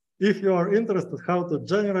 If you are interested how to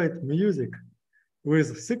generate music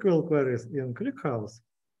with SQL queries in ClickHouse,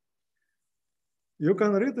 you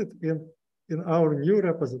can read it in our new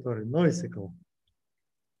repository, NoSQL.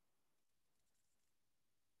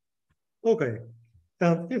 Okay,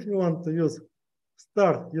 and if you want to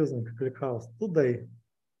start using ClickHouse today,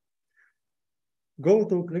 go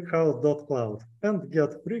to clickhouse.cloud and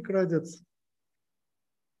get free credits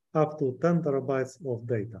up to 10 terabytes of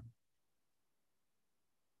data.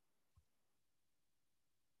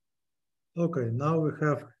 Okay, now we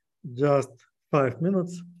have just 5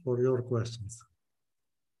 minutes for your questions.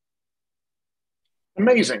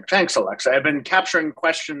 Amazing. Thanks, Alexa. I've been capturing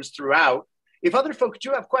questions throughout. If other folks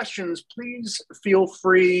do have questions, please feel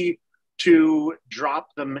free to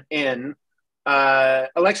drop them in.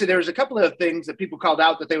 Alexa, there's a couple of things that people called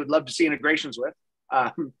out that they would love to see integrations with.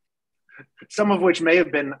 Some of which may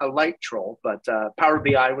have been a light troll, but Power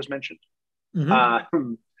BI was mentioned.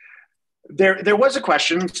 Mm-hmm. There was a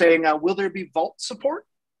question saying, will there be Vault support?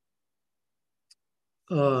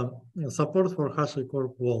 Support for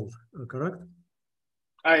HashiCorp Vault, correct?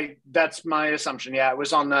 That's my assumption. Yeah, it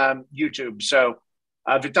was on YouTube. So,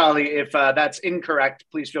 Vitaly, if that's incorrect,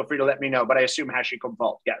 please feel free to let me know. But I assume HashiCorp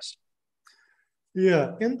Vault, yes.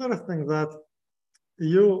 Yeah, interesting that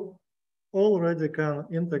you already can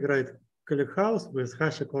integrate ClickHouse with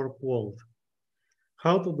HashiCorp Vault.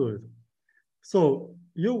 How to do it? So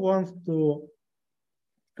you want to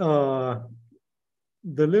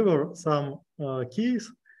deliver some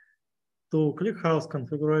keys to ClickHouse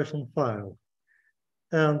configuration file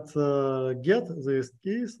and get these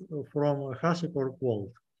keys from HashiCorp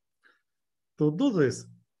Vault. To do this,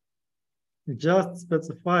 just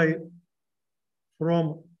specify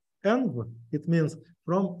from env, it means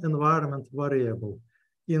from environment variable,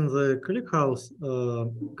 in the ClickHouse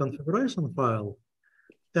configuration file,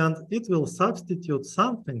 and it will substitute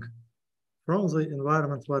something from the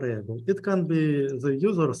environment variable. It can be the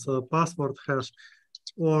user's password hash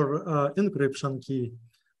or encryption key.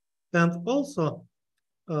 And also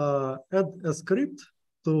add a script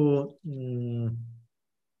to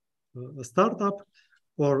a startup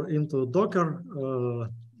or into Docker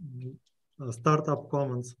startup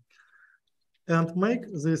commands, and make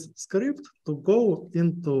this script to go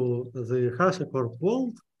into the HashiCorp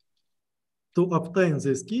Vault to obtain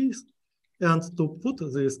these keys and to put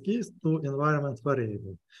these keys to environment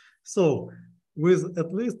variable. So with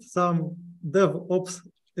at least some DevOps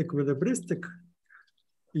equilibristic,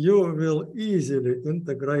 you will easily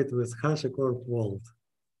integrate with HashiCorp Vault.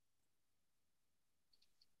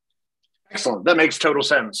 Excellent. That makes total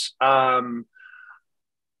sense.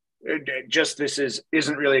 This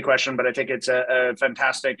isn't really a question, but I think it's a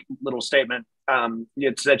fantastic little statement.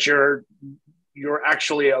 It's that you're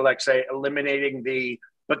actually, Alexei, eliminating the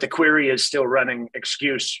but the query is still running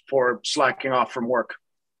excuse for slacking off from work.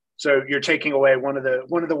 So you're taking away one of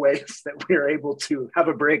the ways that we're able to have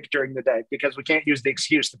a break during the day, because we can't use the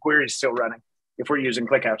excuse the query is still running if we're using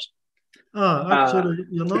ClickHouse. Actually,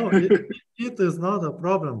 it is not a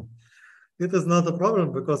problem. It is not a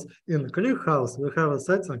problem because in ClickHouse we have a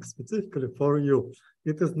setting specifically for you.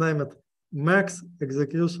 It is named max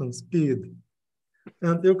execution speed.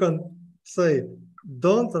 And you can say,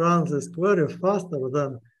 don't run this query faster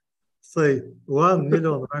than, say, 1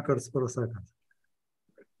 million records per second.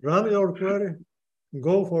 Run your query,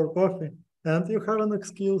 go for coffee, and you have an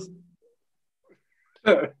excuse.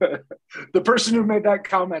 The person who made that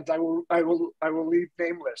comment, I will leave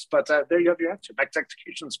nameless, but there you have your answer, max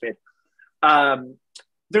execution speed.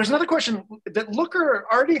 There's another question that Looker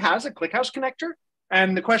already has a ClickHouse connector,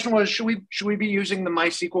 and the question was, should we be using the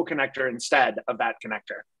MySQL connector instead of that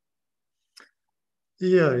connector?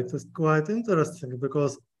 Yeah, it is quite interesting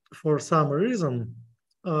because for some reason,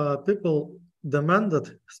 people demanded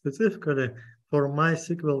specifically for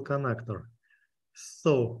MySQL connector.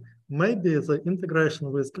 So maybe the integration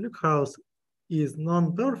with ClickHouse is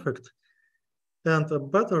non-perfect, and a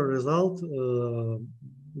better result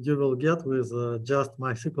you will get with just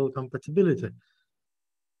MySQL compatibility.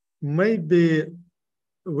 Maybe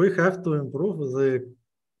we have to improve the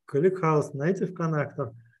ClickHouse native connector.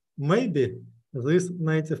 Maybe this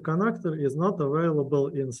native connector is not available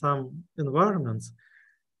in some environments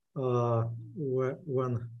where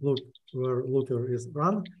Looker is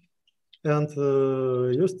run, and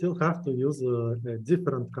you still have to use a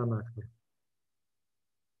different connector.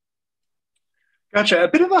 Gotcha. A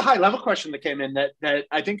bit of a high-level question that came in that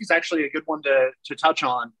I think is actually a good one to touch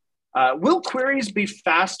on. Will queries be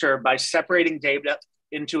faster by separating data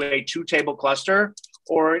into a two-table cluster,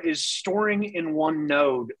 or is storing in one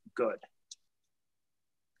node good?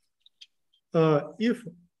 If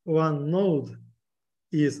one node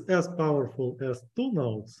is as powerful as two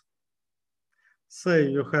nodes, say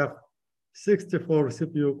you have 64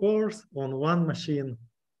 CPU cores on one machine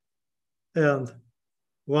and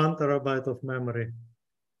 1 terabyte of memory,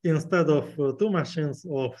 instead of two machines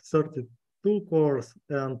of 32 cores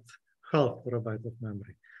and half terabyte of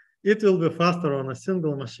memory. It will be faster on a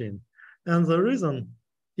single machine. And the reason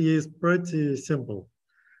is pretty simple.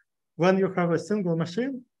 When you have a single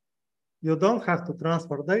machine, you don't have to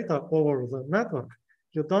transfer data over the network.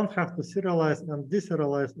 You don't have to serialize and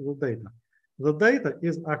deserialize the data. The data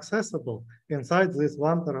is accessible inside this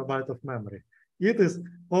 1 terabyte of memory. It is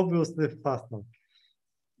obviously faster.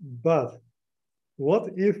 But what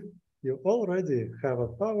if you already have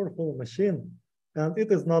a powerful machine and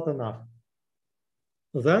it is not enough?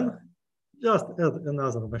 Then just add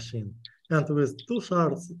another machine. And with two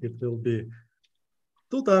shards, it will be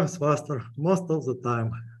 2 times faster most of the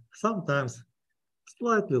time. Sometimes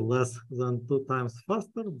slightly less than 2 times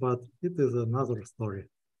faster, but it is another story.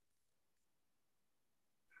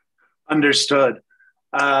 Understood.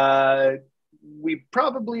 We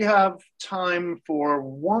probably have time for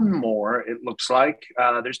one more, it looks like.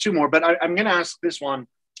 There's 2 more, but I'm going to ask this one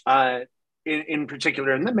in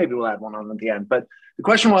particular, and then maybe we'll add one on at the end. But the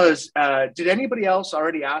question was, did anybody else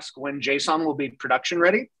already ask when JSON will be production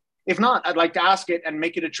ready? If not, I'd like to ask it and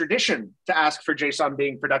make it a tradition to ask for JSON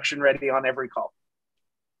being production ready on every call.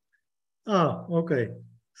 Okay.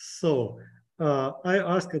 So I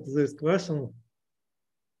asked this question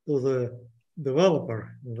to the developer,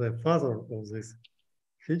 the father of this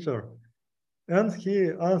feature, and he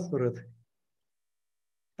answered,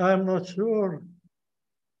 I'm not sure.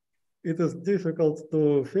 It is difficult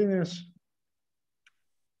to finish.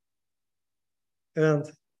 And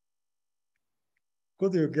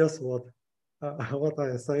could you guess what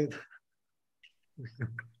I said?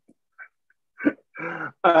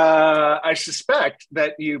 I suspect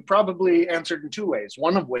that you probably answered in 2 ways.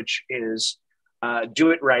 One of which is do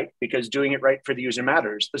it right, because doing it right for the user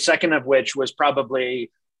matters. The second of which was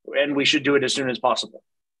probably, and we should do it as soon as possible.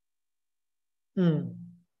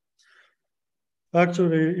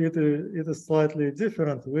 Actually, it is slightly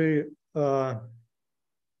different. We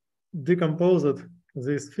decomposed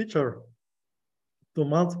this feature to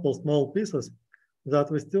multiple small pieces that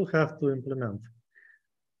we still have to implement.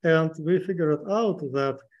 And we figured out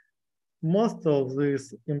that most of these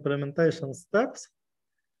implementation steps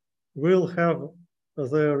will have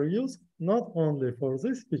their use not only for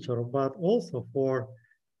this feature, but also for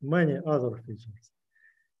many other features.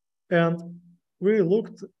 And we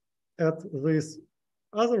looked at these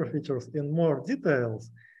other features in more details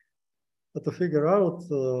to figure out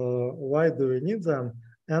why do we need them.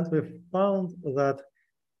 And we found that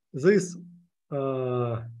these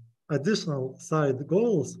additional side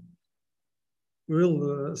goals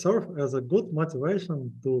will serve as a good motivation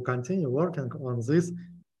to continue working on this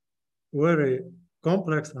very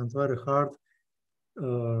complex and very hard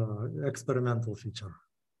experimental feature.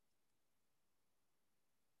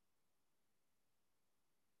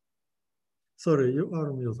 Sorry, you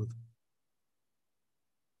are muted.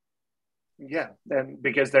 Yeah, and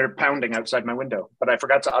because they're pounding outside my window, but I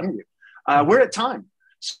forgot to unmute. We're at time.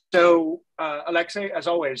 So, Alexei, as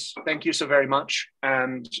always, thank you so very much.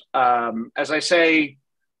 And as I say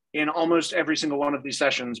in almost every single one of these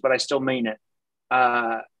sessions, but I still mean it,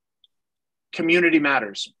 community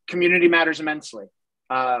matters. Community matters immensely.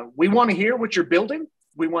 We want to hear what you're building.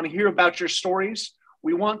 We want to hear about your stories.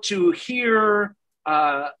 We want to hear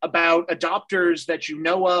about adopters that you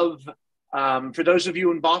know of. For those of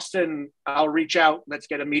you in Boston, I'll reach out. Let's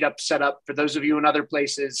get a meetup set up. For those of you in other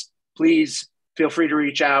places, please feel free to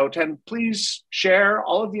reach out, and please share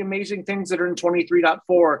all of the amazing things that are in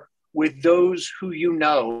 23.4 with those who you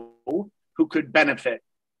know who could benefit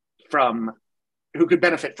from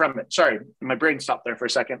it. Sorry, my brain stopped there for a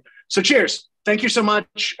second. So cheers. Thank you so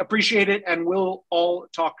much. Appreciate it. And we'll all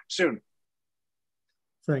talk soon.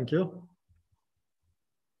 Thank you.